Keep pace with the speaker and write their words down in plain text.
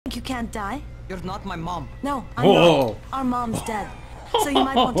You can't die? You're not my mom. No, I'm not. Our mom's dead. So you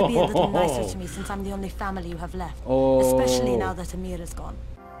might want to be a little nicer to me since I'm the only family you have left. Especially now that Amir is gone.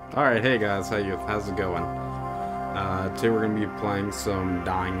 Alright, hey guys, how's it going? Today we're gonna be playing some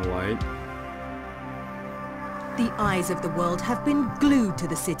Dying Light. The eyes of the world have been glued to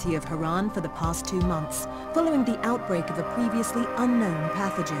the city of Harran for the past 2 months, following the outbreak of a previously unknown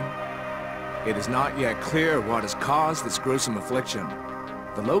pathogen. It is not yet clear what has caused this gruesome affliction.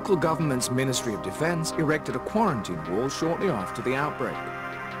 The local government's Ministry of Defense erected a quarantine wall shortly after the outbreak.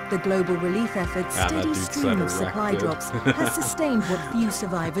 The global relief effort's steady stream of supply drops has sustained what few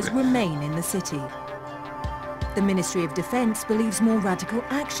survivors remain in the city. The Ministry of Defense believes more radical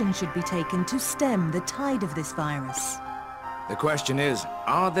action should be taken to stem the tide of this virus. The question is,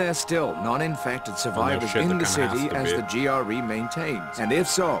 are there still non-infected survivors in the city as the GRE maintains? And if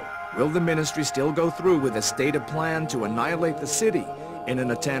so, will the Ministry still go through with a stated plan to annihilate the city in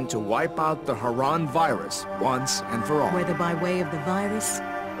an attempt to wipe out the Harran virus once and for all? Whether by way of the virus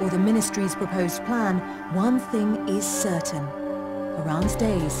or the Ministry's proposed plan, one thing is certain. Harran's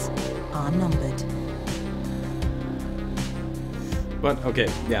days are numbered. But, okay,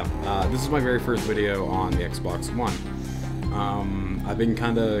 yeah, this is my very first video on the Xbox One. I've been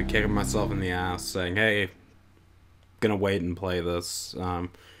kind of kicking myself in the ass, saying, hey, gonna wait and play this.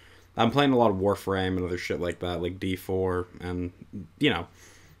 I'm playing a lot of Warframe and other shit like that, like D4, and, you know,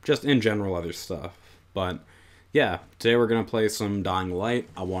 just in general other stuff. But, yeah, today we're gonna play some Dying Light.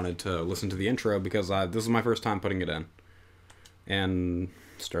 I wanted to listen to the intro because this is my first time putting it in. And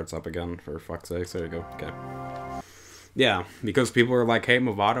starts up again, for fuck's sake. There you go, okay. Yeah, because people are like, hey,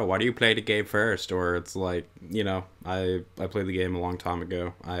 Movado, why do you play the game first? Or it's like, you know, I played the game a long time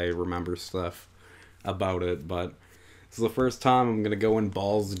ago. I remember stuff about it, but this is the first time I'm going to go in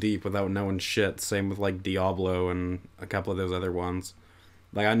balls deep without knowing shit. Same with, like, Diablo and a couple of those other ones.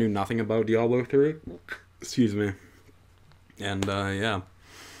 Like, I knew nothing about Diablo 3. Excuse me. And, yeah.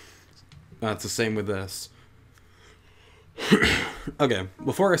 It's the same with this. Okay,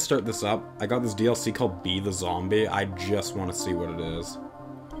 before I start this up, I got this DLC called Be the Zombie. I just want to see what it is.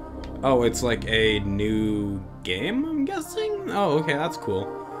 Oh, it's like a new game, I'm guessing? Oh, okay, that's cool.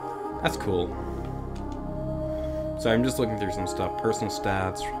 That's cool. So I'm just looking through some stuff. Personal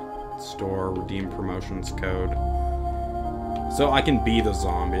stats, store, redeem promotions code. So I can be the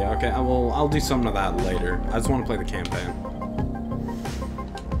zombie. Okay, I'll do something of that later. I just want to play the campaign.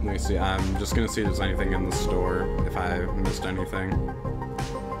 Let me see, I'm just gonna see if there's anything in the store, if I missed anything.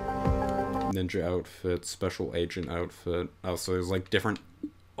 Ninja outfit, special agent outfit. Oh, so there's like different...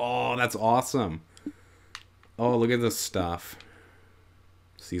 Oh, that's awesome! Oh, look at this stuff.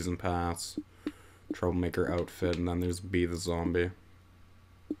 Season pass, troublemaker outfit, and then there's Be the Zombie.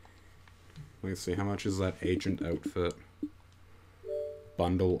 Let me see, how much is that agent outfit?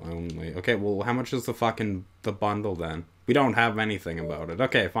 Bundle only. Okay, well, how much is the bundle then? We don't have anything about it.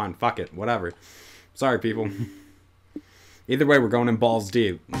 Okay, fine, fuck it, whatever. Sorry, people. Either way, we're going in balls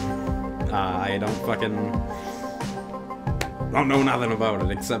deep. I don't know nothing about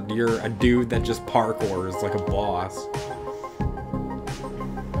it, except you're a dude that just parkours like a boss.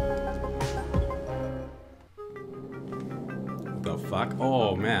 What the fuck?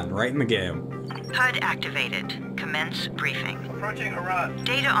 Oh, man, right in the game. HUD activated. Commence briefing. Approaching Harran.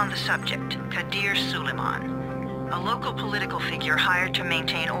 Data on the subject, Kadir Suleiman. A local political figure hired to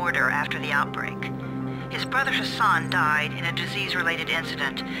maintain order after the outbreak. His brother Hassan died in a disease-related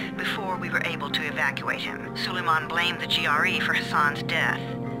incident before we were able to evacuate him. Suleiman blamed the GRE for Hassan's death.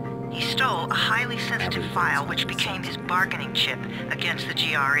 He stole a highly sensitive file which became his bargaining chip against the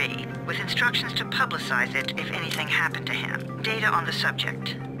GRE, with instructions to publicize it if anything happened to him. Data on the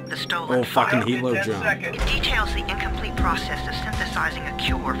subject. The stolen file. Fucking Hilo jump. It details the incomplete process of synthesizing a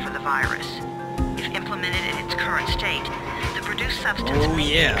cure for the virus. If implemented in its current state, the produced substance may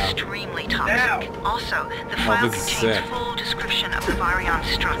be extremely toxic. Also, the file contains full description of the virion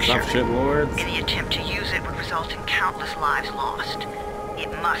structure. Any attempt to use it would result in countless lives lost.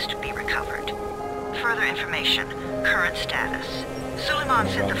 It must be recovered. Further information, current status. Suleiman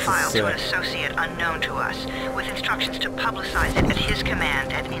sent the file to an associate unknown to us, with instructions to publicize it at his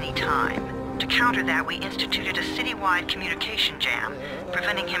command at any time. To counter that, we instituted a citywide communication jam,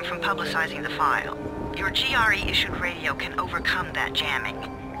 preventing him from publicizing the file. Your GRE-issued radio can overcome that jamming.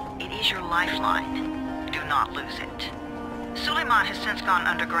 It is your lifeline. Do not lose it. Suleiman has since gone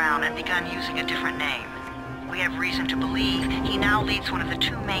underground and begun using a different name. We have reason to believe he now leads one of the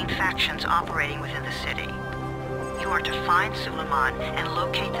 2 main factions operating within the city. You are to find Suleiman and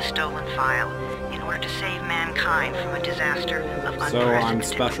locate the stolen file in order to save mankind from a disaster of unprecedented So I'm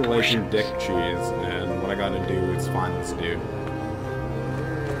Special Agent Dick Cheese, and what I gotta do is find this dude.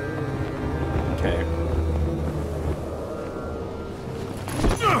 Okay.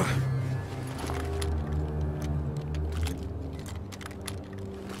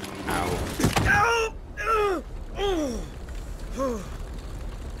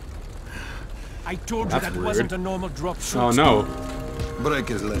 I told you that wasn't a normal drop shoot. Oh no. Break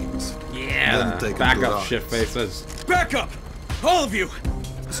his legs. Yeah. Back up, shit faces. Back up! All of you!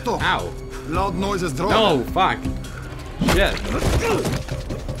 Stop. Ow. Loud noises drawn. No, fuck. Shit.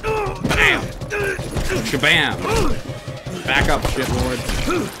 Bam. Shabam. Back up, shitlord.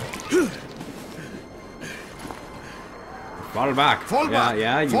 Fall back. Fall back.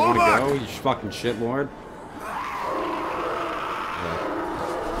 Yeah, you Fall wanna back. go, you fucking shitlord?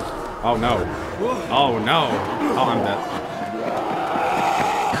 Oh no. Oh no. Oh, I'm dead.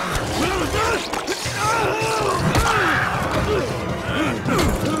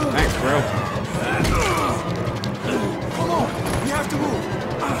 Thanks, bro. Come on! We have to move!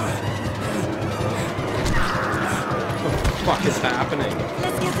 What the fuck is happening?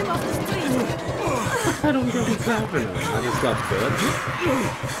 Let's get him off the street. I don't know what's happening. I just got bit.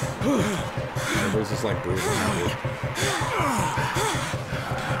 Everybody's just like breathing heavy.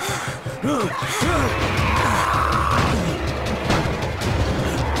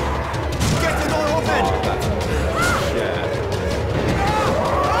 Get the door open! Oh, that's shit.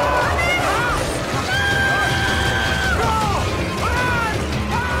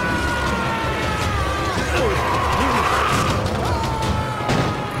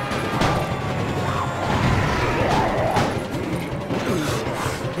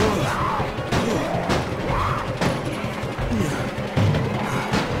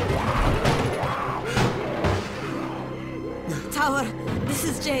 Tower, this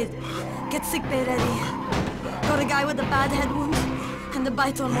is Jade. Get sickbay ready. Got a guy with a bad head wound and a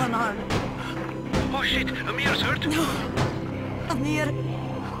bite on one arm. Oh shit, Amir's hurt? No, Amir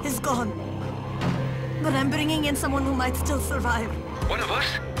is gone. But I'm bringing in someone who might still survive. One of us?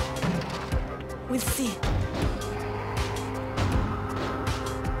 We'll see.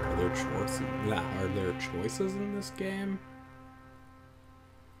 Are there choices in this game?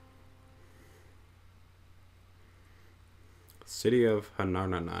 City of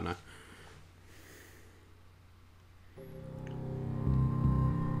Hananana.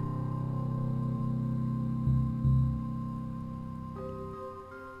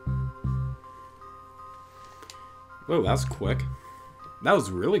 Oh, that's quick. That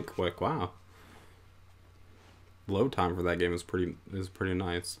was really quick. Wow. Load time for that game is pretty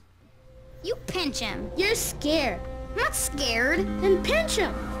nice. You pinch him. You're scared. I'm not scared. Then pinch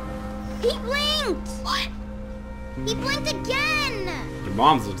him. He blinked. What? He blinked again. Your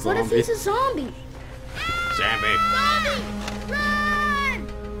mom's a zombie. What if he's a zombie? Zombie. Zombie! Run!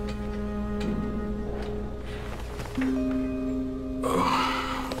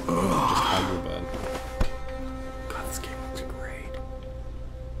 Just hug your bed. God, this game looks great.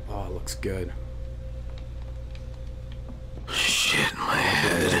 Oh, it looks good. Shit, my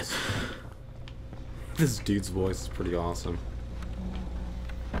head. This dude's voice is pretty awesome.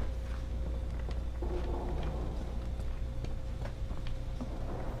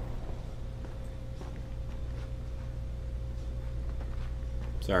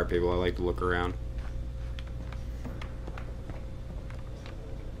 Sorry, people, I like to look around.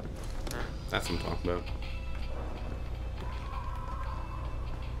 That's what I'm talking about.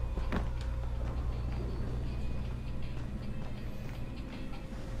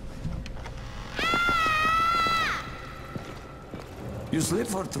 You sleep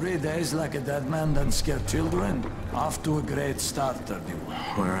for 3 days like a dead man, then scare children? Off to a great start, 31.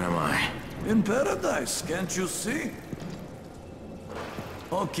 Where am I? In paradise, can't you see?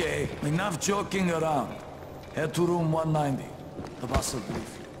 Okay, enough joking around. Head to room 190. The boss will brief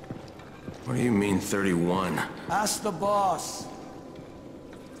you. What do you mean, 31? Ask the boss.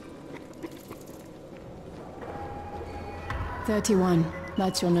 31.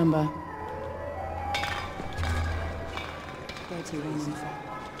 That's your number. 31.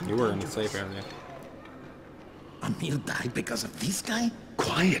 You were in a safe area. Amir died because of this guy?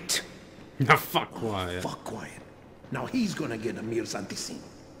 Quiet. No, fuck quiet. Fuck quiet. Now he's gonna get Amir's anti-scene.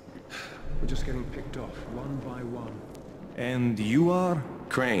 We're just getting picked off, one by one. And you are?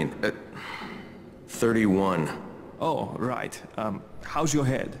 Crane, 31. Oh, right. How's your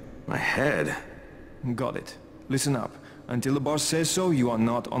head? My head? Got it. Listen up. Until the boss says so, you are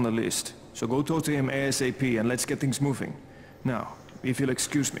not on the list. So go talk to him ASAP and let's get things moving. Now, if you'll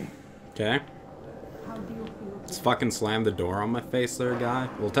excuse me. Okay. Just fucking slam the door on my face there, guy.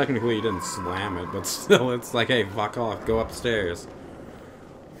 Well, technically you didn't slam it, but still, it's like, hey, fuck off, go upstairs.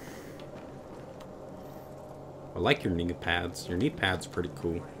 I like your knee pads. Your knee pads are pretty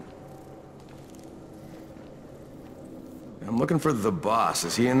cool. I'm looking for the boss.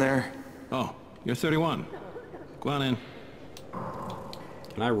 Is he in there? Oh, you're 31. Go on in.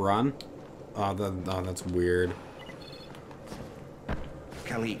 Can I run? Oh, that's weird.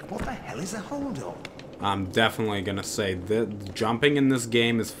 Kalik, what the hell is a hold-up? I'm definitely gonna say that jumping in this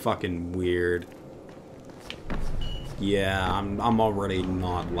game is fucking weird. Yeah, I'm already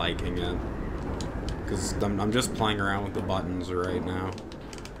not liking it. Because I'm just playing around with the buttons right now.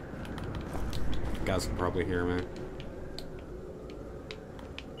 You guys can probably hear me.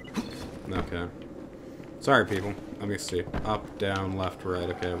 Okay. Sorry, people. Let me see. Up, down, left, right.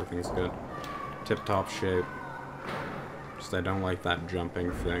 Okay, everything's good. Tip-top shape. Just I don't like that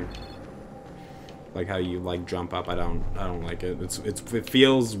jumping thing. Like how you like jump up. I don't like it. It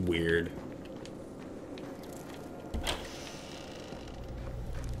feels weird.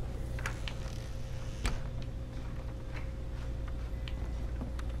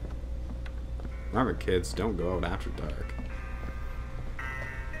 Remember, kids, don't go out after dark.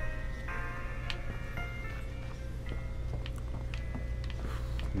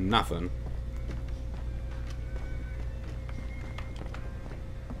 Nothing.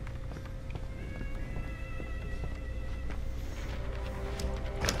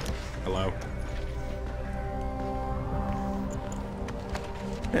 Hello.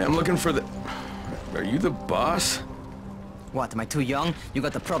 Hey, I'm looking for the... Are you the boss? What, am I too young? You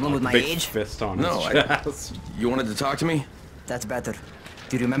got the problem with my Big age? Fist on No, his chest. You wanted to talk to me? That's better.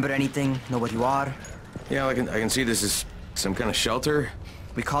 Do you remember anything? Know what you are? Yeah, I can see this is some kind of shelter.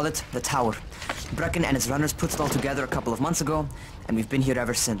 We call it the Tower. Brecken and his runners put it all together a couple of months ago, and we've been here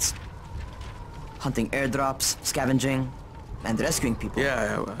ever since. Hunting airdrops, scavenging, and rescuing people.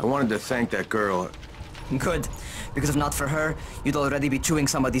 Yeah, I wanted to thank that girl. Good, because if not for her, you'd already be chewing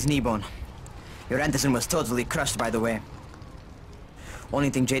somebody's knee bone. Your Anderson was totally crushed, by the way. Only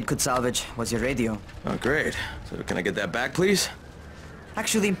thing Jade could salvage was your radio. Oh, great. So can I get that back, please?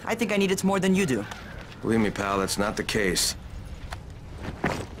 Actually, I think I need it more than you do. Believe me, pal, that's not the case.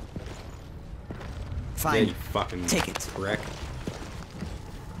 Fine. Yeah, you fucking take it. Wreck.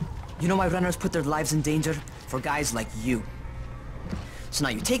 You know why runners put their lives in danger? For guys like you. So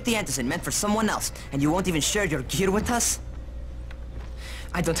now you take the Anderson meant for someone else, and you won't even share your gear with us?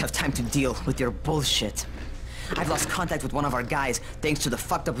 I don't have time to deal with your bullshit. I've lost contact with one of our guys thanks to the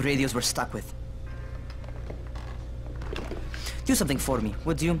fucked up radios we're stuck with. Do something for me,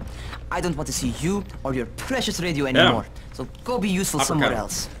 would you? I don't want to see you or your precious radio anymore. Yeah. So go be useful somewhere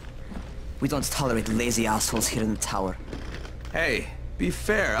else. We don't tolerate lazy assholes here in the tower. Hey, be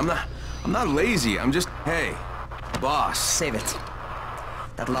fair. I'm not lazy. I'm just, hey, boss. Save it.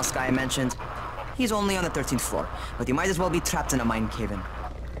 That last guy I mentioned, he's only on the 13th floor, but he might as well be trapped in a mine cave-in.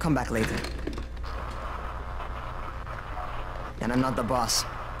 Come back later. And I'm not the boss.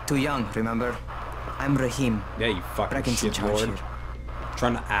 Too young, remember? I'm Rahim. Yeah, you fucking Brecken's in charge shitlord. here.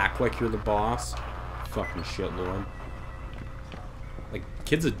 Trying to act like you're the boss. Fucking shitlord. Like,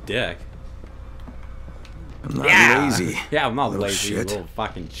 kid's a dick. I'm not lazy. Yeah, I'm not lazy, shit. you little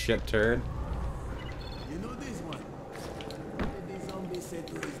fucking shit turd.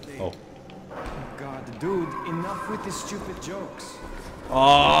 Oh. God, dude, enough with these stupid jokes.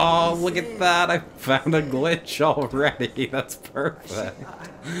 Oh, look at that. I found a glitch already. That's perfect.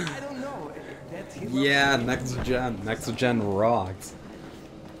 I don't know. Yeah, next gen. Next gen rocks.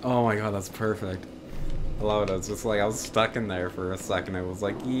 Oh my god, that's perfect. I love it. It's just like I was stuck in there for a second. I was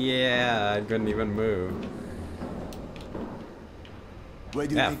like, yeah, I couldn't even move. Where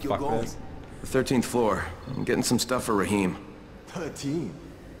do you think you're going? This. The 13th floor. I'm getting some stuff for Rahim. 13?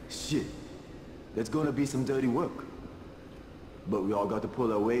 Shit. That's gonna be some dirty work. But we all got to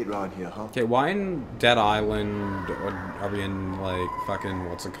pull our weight around here, huh? Okay, why in Dead Island are we in, like, fucking,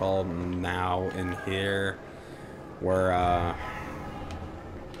 what's it called, now in here, where,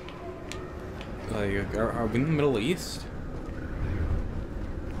 like, are we in the Middle East?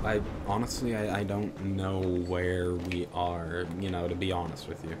 Honestly, I don't know where we are, you know, to be honest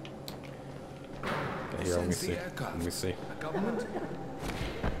with you. Okay, here, let me see. Let me see.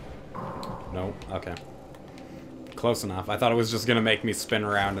 No, okay. Close enough. I thought it was just gonna make me spin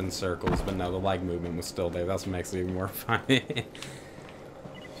around in circles, but no, the leg movement was still there. That's what makes it even more funny.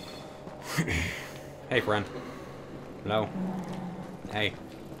 Hey, friend. Hello. Hey.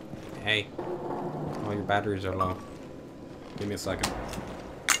 Hey. Oh, your batteries are low. Give me a second.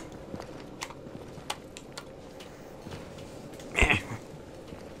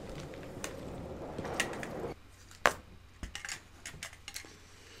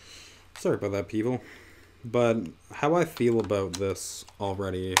 Sorry about that, people. But how I feel about this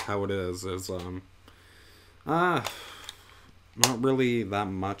already, how it is not really that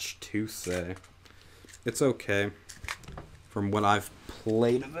much to say. It's okay. from what I've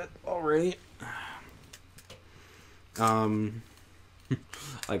played of it already.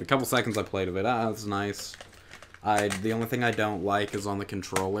 Like the couple seconds I played of it, it's nice. The only thing I don't like is on the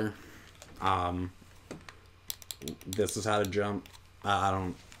controller. This is how to jump.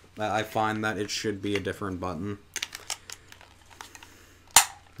 I find that it should be a different button.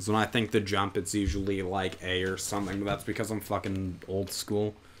 Because when I think to jump, it's usually like A or something, but that's because I'm fucking old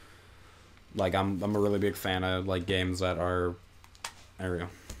school. Like, I'm a really big fan of, like, games that are... There we go.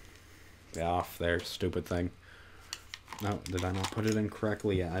 Yeah, off there, stupid thing. No, did I not put it in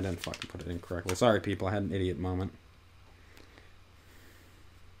correctly? Yeah, I didn't fucking put it in correctly. Sorry, people, I had an idiot moment.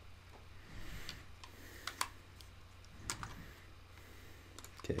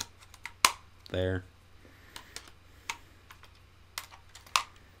 Okay. There.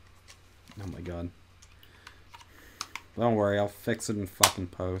 Oh my god. Don't worry, I'll fix it in fucking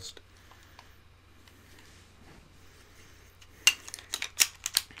post.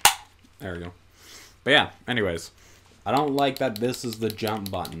 There we go. But yeah, anyways. I don't like that this is the jump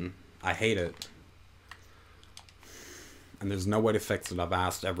button. I hate it. And there's no way to fix it. I've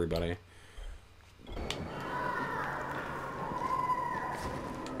asked everybody.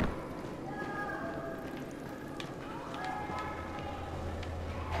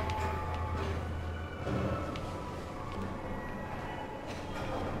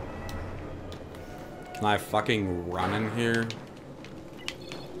 Can I fucking run in here?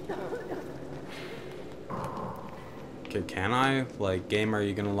 Okay, can I? Like, game, are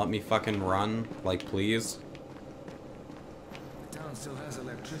you gonna let me fucking run? Like, please? The town still has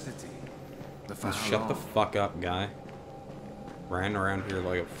electricity. Shut the fuck up, guy. Ran around here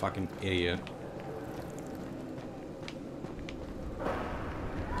like a fucking idiot.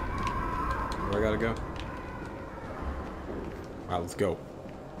 Where I gotta go? Alright, let's go.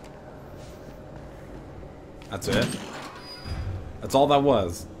 That's it? That's all that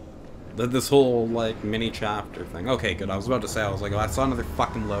was. This whole, like, mini chapter thing. Okay, good. I was about to say, I was like, oh, I saw another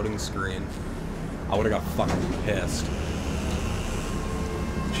fucking loading screen. I would've got fucking pissed.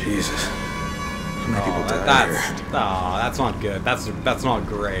 Jesus. How many people died here? That's not good. That's not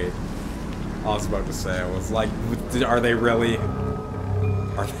great. I was about to say, I was like, are they really...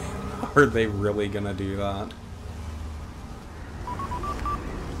 Are they really gonna do that?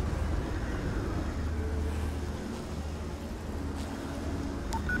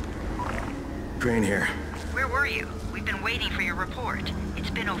 Crane here. Where were you? We've been waiting for your report.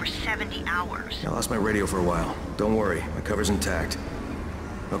 It's been over 70 hours. I lost my radio for a while. Don't worry, my cover's intact.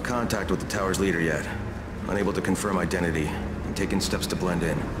 No contact with the tower's leader yet. Unable to confirm identity. I'm taking steps to blend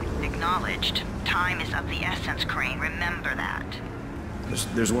in. Acknowledged. Time is of the essence, Crane. Remember that.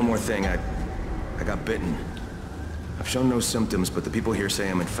 There's one more thing. I got bitten. I've shown no symptoms, but the people here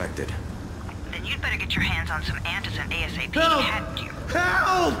say I'm infected. Then you'd better get your hands on some antizin ASAP. Help! Hadn't you?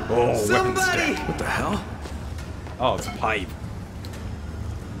 Help! Oh, somebody! What the hell? Oh, it's a pipe.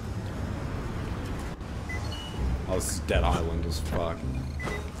 Oh, this is Dead Island as fuck.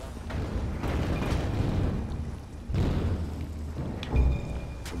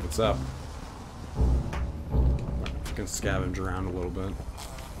 What's up? I can scavenge around a little bit.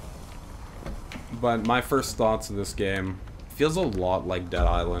 But my first thoughts of this game feels a lot like Dead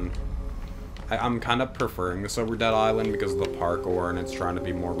Island. I'm kind of preferring this over Dead Island because of the parkour and it's trying to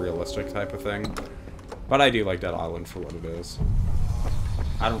be more realistic type of thing. But I do like Dead Island for what it is.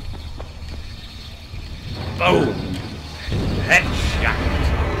 I don't... Boom! Headshot!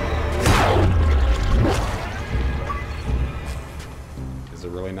 Is it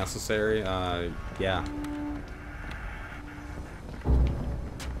really necessary? Yeah.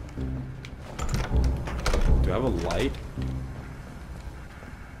 Do I have a light?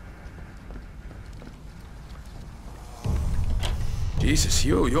 Jesus,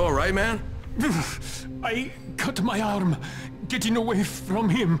 you alright, man? I cut my arm, getting away from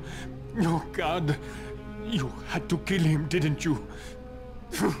him. Oh, God. You had to kill him, didn't you?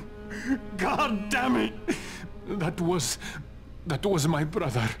 God damn it! That was my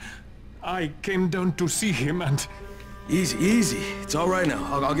brother. I came down to see him and... Easy. It's alright now.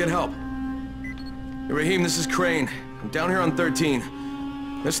 I'll get help. Hey, Rahim, this is Crane. I'm down here on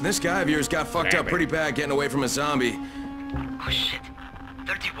 13. Listen, this guy of yours got fucked up pretty bad getting away from a zombie. Oh shit.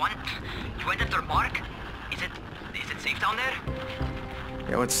 31? You went after Mark? Is it safe down there?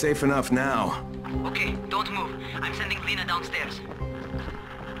 Yeah, well, it's safe enough now. Okay, don't move. I'm sending Lena downstairs.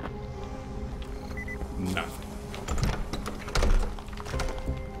 Nothing.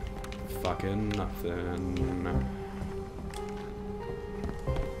 Fucking nothing.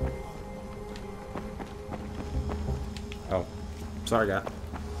 Oh. Sorry, guy.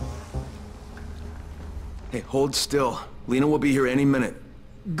 Hey, hold still. Lena will be here any minute.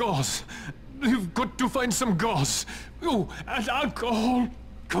 Gauze. You've got to find some gauze. Oh, and alcohol.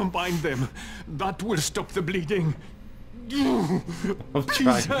 Combine them. That will stop the bleeding. I'm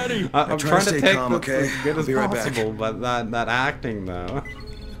trying to take calm, okay? As good as possible, but that acting though.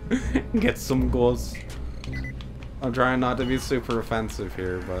 Get some gauze. I'm trying not to be super offensive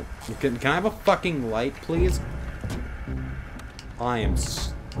here, but can I have a fucking light, please? I am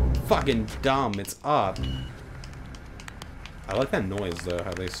fucking dumb. It's up. I like that noise though,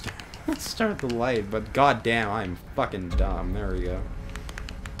 how they start the light, but goddamn, I'm fucking dumb. There we go.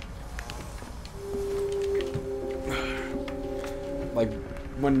 Like,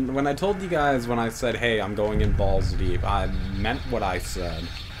 when I told you guys, when I said, hey, I'm going in balls deep, I meant what I said.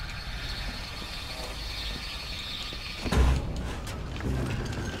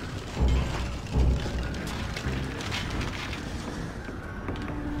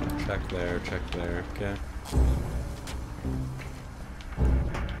 Check there, okay.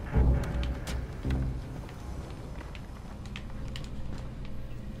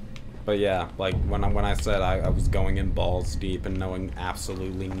 But yeah, like when I said I was going in balls deep and knowing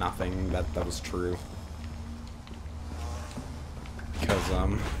absolutely nothing, that was true. Because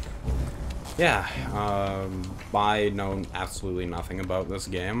yeah, I know absolutely nothing about this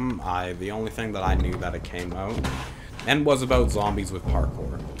game. The only thing that I knew that it came out and was about zombies with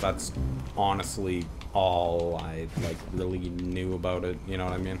parkour. That's honestly all I like really knew about it, you know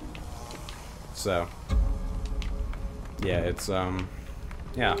what I mean? So yeah, it's yeah.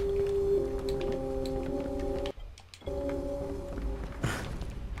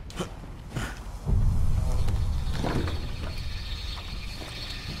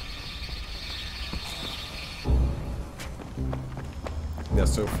 Yeah,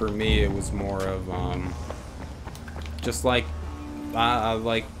 so for me it was more of just like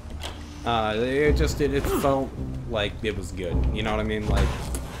it felt like it was good, you know what I mean? Like,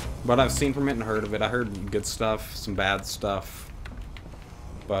 but I've seen from it and heard of it. I heard good stuff, some bad stuff,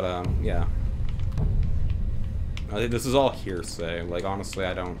 but yeah, this is all hearsay. Like, honestly,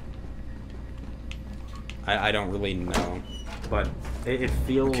 I don't really know, but it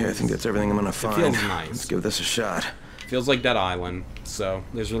feels okay. I think that's everything I'm gonna find. It feels nice. Let's give this a shot. Feels like Dead Island, so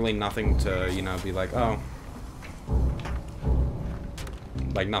there's really nothing to, you know, be like, oh,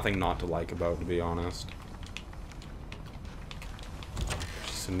 like nothing not to like about, to be honest.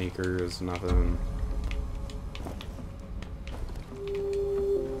 Sneakers, nothing.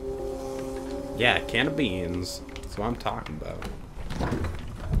 Yeah, can of beans. That's what I'm talking about.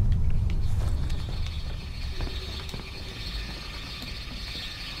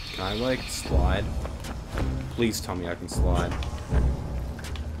 Can I, like, slide? Please tell me I can slide.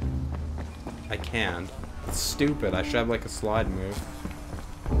 I can't. It's stupid. I should have, like, a slide move.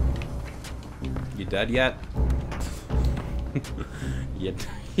 You dead yet? You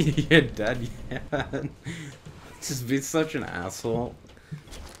dead yet? Just be such an asshole.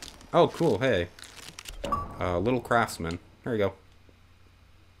 Oh, cool. Hey. Little craftsman. There you go.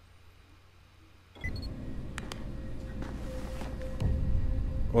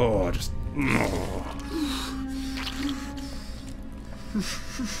 Oh, just...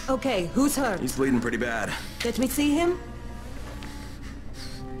 Okay, who's hurt? He's bleeding pretty bad. Let me see him.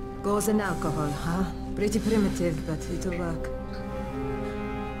 Gauze and alcohol, huh? Pretty primitive, but it'll work.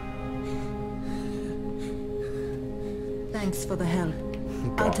 Thanks for the help.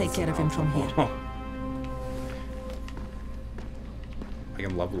 I'll take care of him from here. I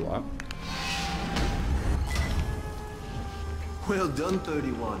can level up. Well done,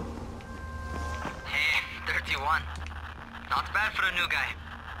 31. Hey, 31. Not bad for a new guy.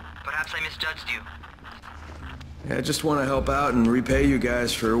 Perhaps I misjudged you. Yeah, I just want to help out and repay you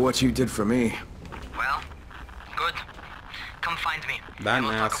guys for what you did for me. Well, good. Come find me. That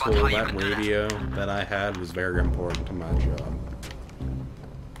asshole, that radio that I had was very important to my job.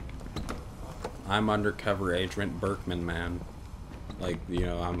 I'm undercover agent Berkman, man. Like, you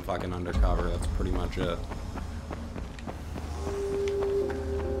know, I'm fucking undercover. That's pretty much it.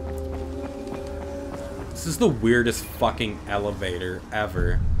 This is the weirdest fucking elevator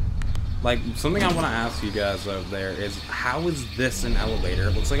ever. Like, something I want to ask you guys out there is, how is this an elevator?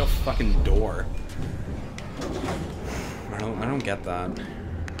 It looks like a fucking door. I don't get that.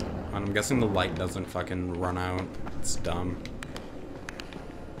 I'm guessing the light doesn't fucking run out. It's dumb.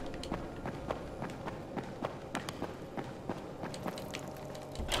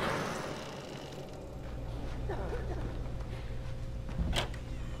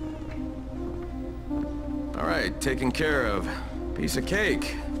 Alright, taken care of. Piece of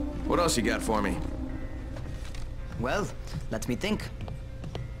cake. What else you got for me? Well, let me think.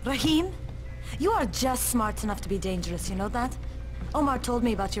 Rahim, You are just smart enough to be dangerous, you know that? Omar told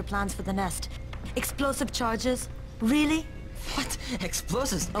me about your plans for the nest. Explosive charges? Really? What?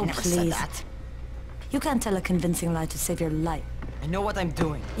 Explosives? Oh, I never please. said that. You can't tell a convincing lie to save your life. I know what I'm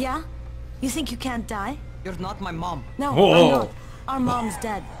doing. Yeah? You think you can't die? You're not my mom. No, I'm not. Our mom's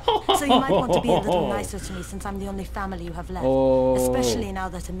dead. So you might want to be a little nicer to me since I'm the only family you have left. Especially now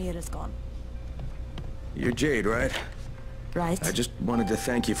that Amir is gone. You're Jade, right? Right. I just wanted to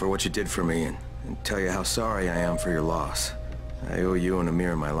thank you for what you did for me and tell you how sorry I am for your loss. I owe you and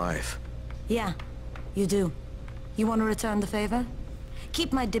Amir my life. Yeah, you do. You want to return the favor?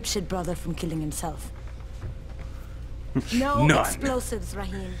 Keep my dipshit brother from killing himself. No explosives,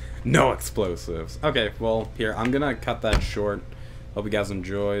 Rahim. No explosives. Okay, well, here, I'm gonna cut that short. Hope you guys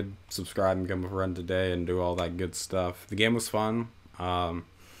enjoyed. Subscribe and become a friend today and do all that good stuff. The game was fun.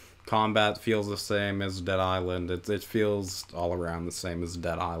 Combat feels the same as Dead Island. It feels all around the same as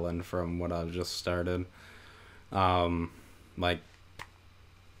Dead Island from what I've just started. Like,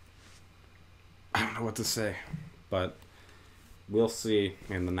 I don't know what to say, but we'll see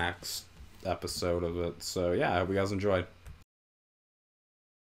in the next episode of it. So yeah, I hope you guys enjoyed.